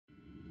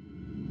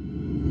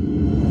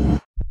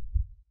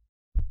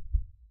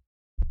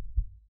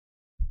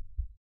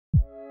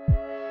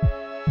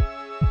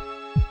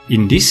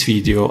In this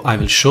video I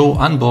will show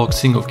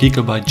unboxing of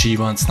Gigabyte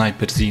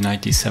G1.Sniper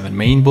Z97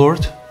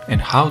 mainboard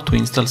and how to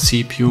install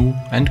CPU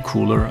and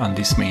cooler on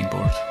this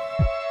mainboard.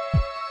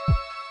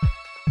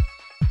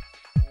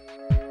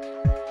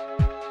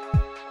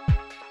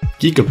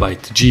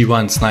 Gigabyte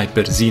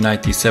G1.Sniper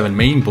Z97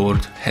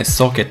 mainboard has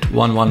socket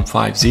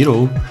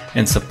 1150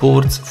 and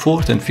supports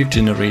 4th and 5th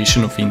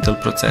generation of Intel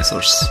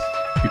processors.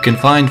 You can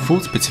find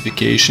full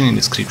specification in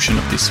the description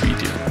of this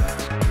video.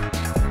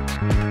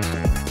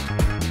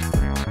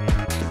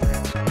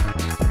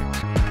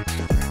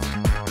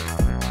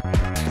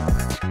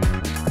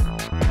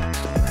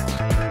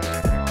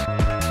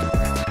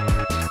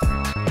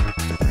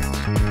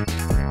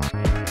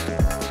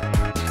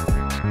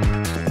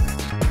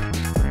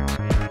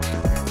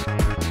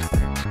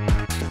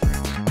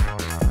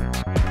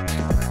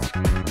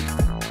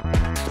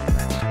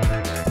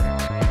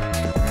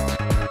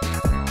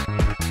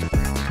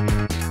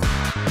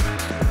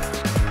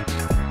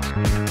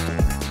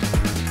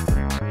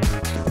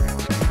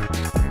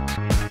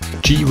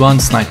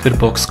 G1.Sniper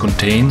box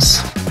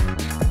contains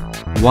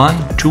one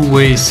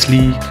 2-way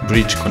SLI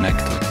bridge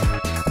connector,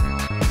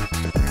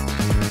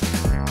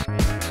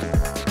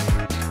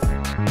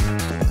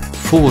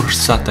 four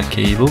SATA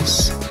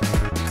cables,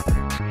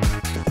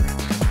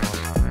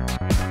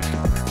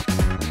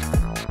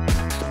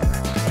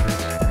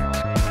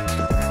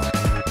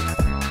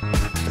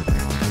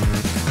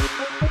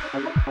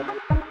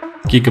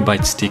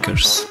 Gigabyte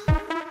stickers,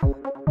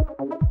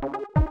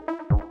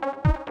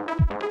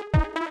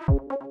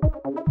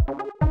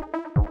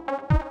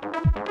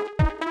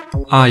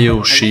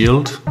 I/O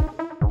shield,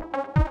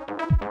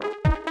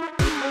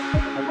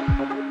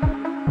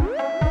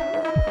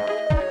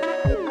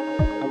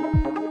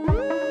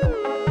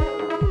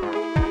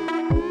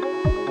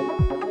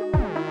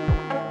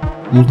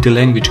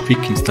 multi-language quick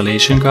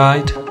installation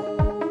guide,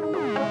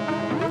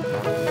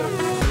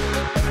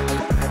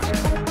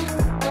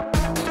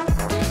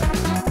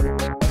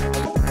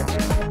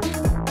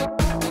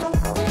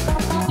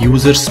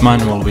 user's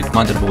manual with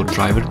motherboard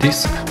driver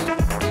disk,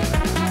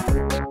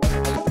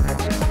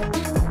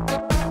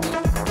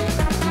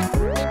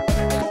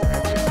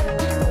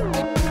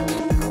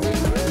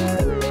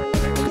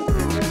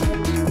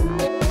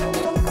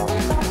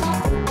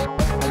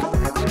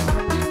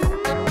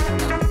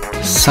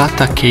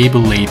 SATA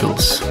cable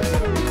labels,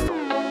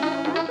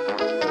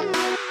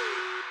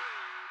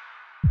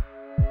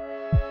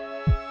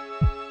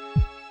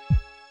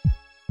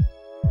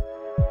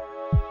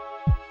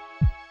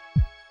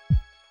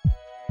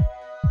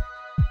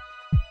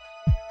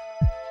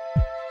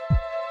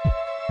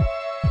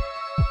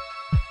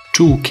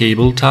 two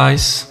cable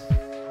ties,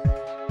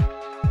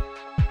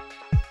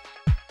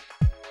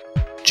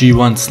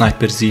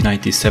 G1.Sniper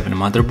Z97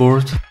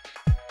 motherboard,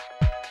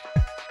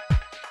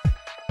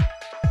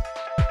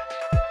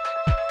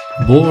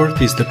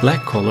 board is the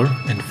black color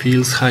and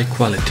feels high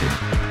quality.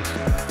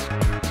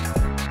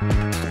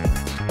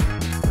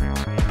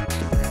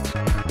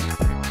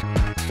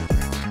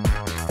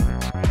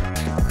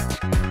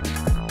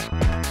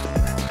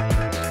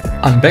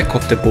 On back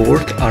of the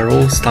board are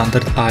all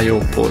standard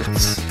I/O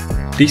ports.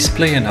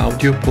 Display and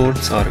audio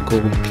ports are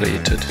gold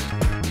plated.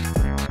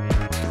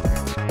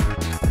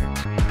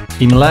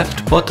 In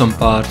left bottom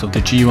part of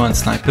the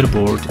G1.Sniper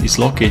board is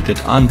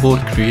located Onboard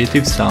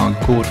Creative Sound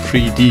Core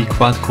 3D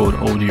quad-core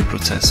audio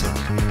processor.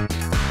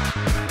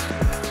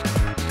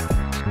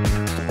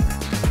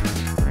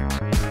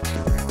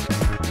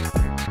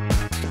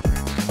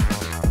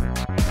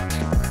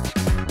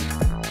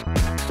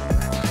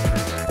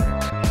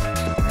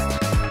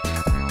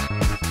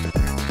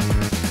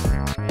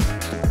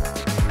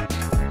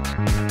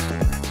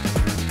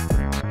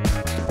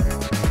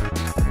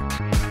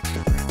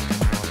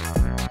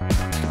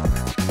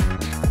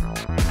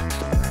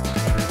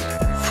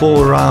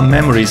 Four RAM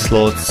memory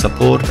slots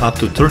support up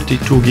to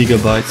 32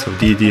 GB of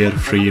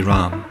DDR3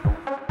 RAM.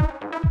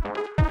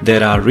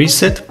 There are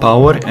reset,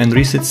 power and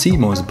reset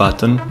CMOS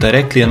button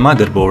directly on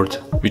motherboard,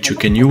 which you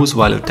can use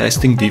while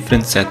testing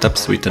different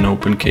setups with an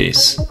open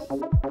case.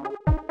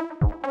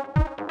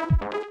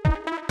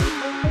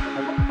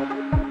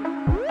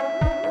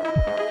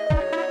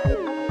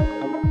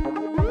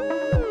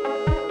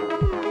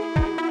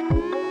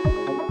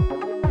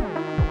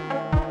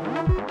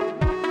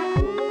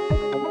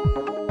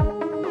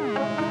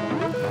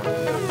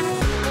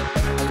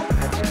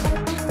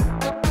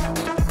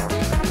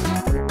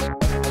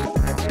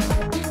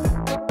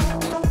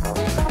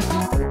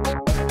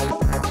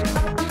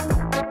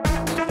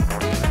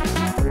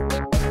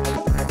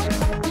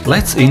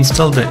 Let's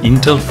install the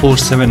Intel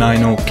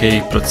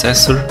 4790K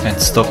processor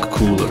and stock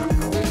cooler.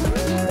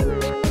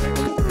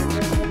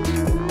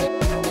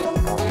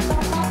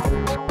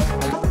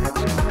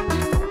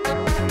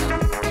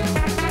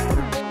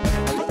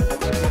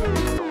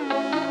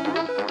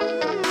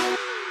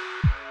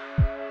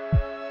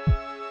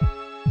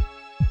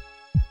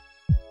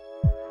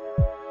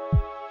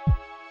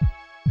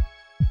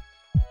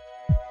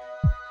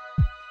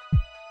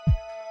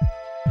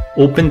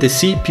 Open the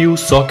CPU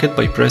socket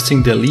by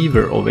pressing the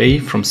lever away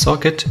from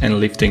socket and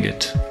lifting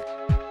it.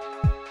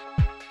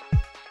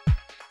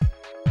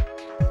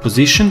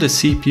 Position the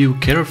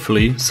CPU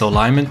carefully so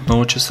alignment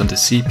notches on the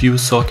CPU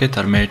socket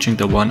are matching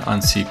the one on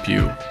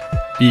CPU.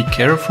 Be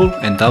careful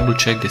and double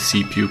check the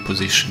CPU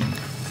positioning.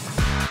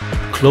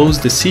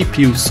 Close the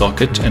CPU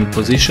socket and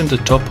position the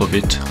top of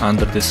it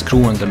under the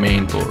screw on the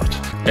mainboard,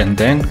 and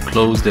then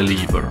close the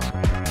lever.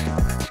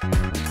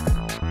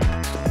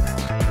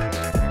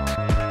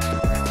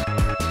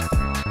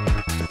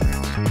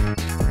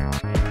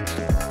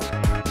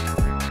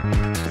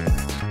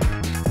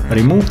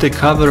 Remove the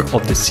cover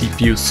of the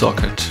CPU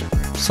socket.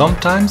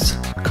 Sometimes,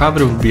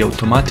 cover will be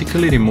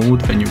automatically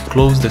removed when you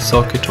close the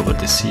socket over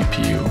the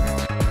CPU.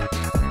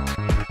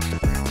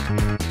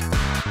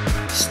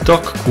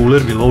 Stock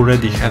cooler will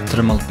already have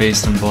thermal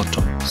paste on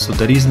bottom, so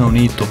there is no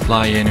need to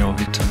apply any of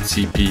it on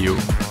CPU.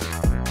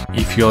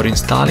 If you are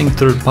installing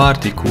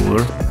third-party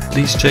cooler,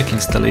 please check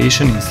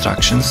installation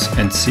instructions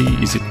and see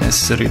is it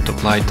necessary to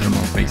apply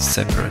thermal paste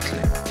separately.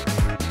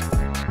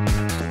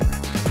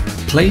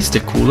 Place the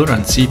cooler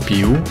on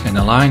CPU and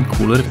align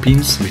cooler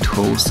pins with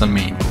holes on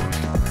mainboard.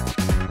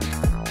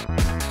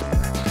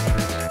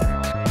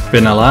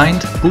 When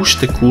aligned, push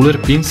the cooler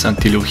pins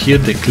until you hear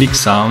the click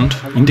sound,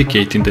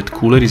 indicating that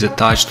cooler is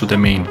attached to the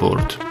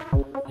mainboard.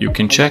 You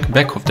can check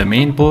back of the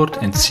mainboard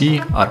and see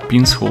are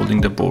pins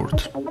holding the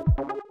board.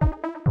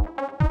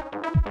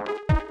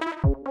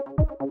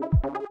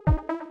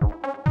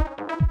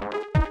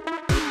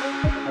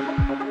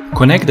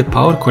 Connect the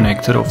power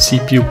connector of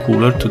CPU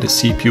cooler to the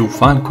CPU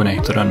fan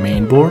connector on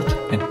mainboard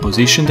and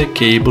position the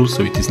cable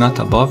so it is not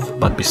above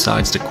but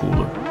besides the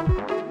cooler.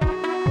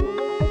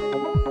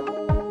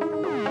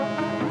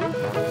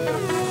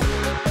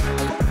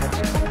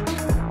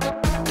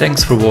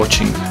 Thanks for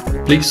watching.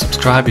 Please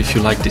subscribe if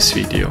you like this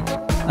video.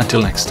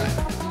 Until next time.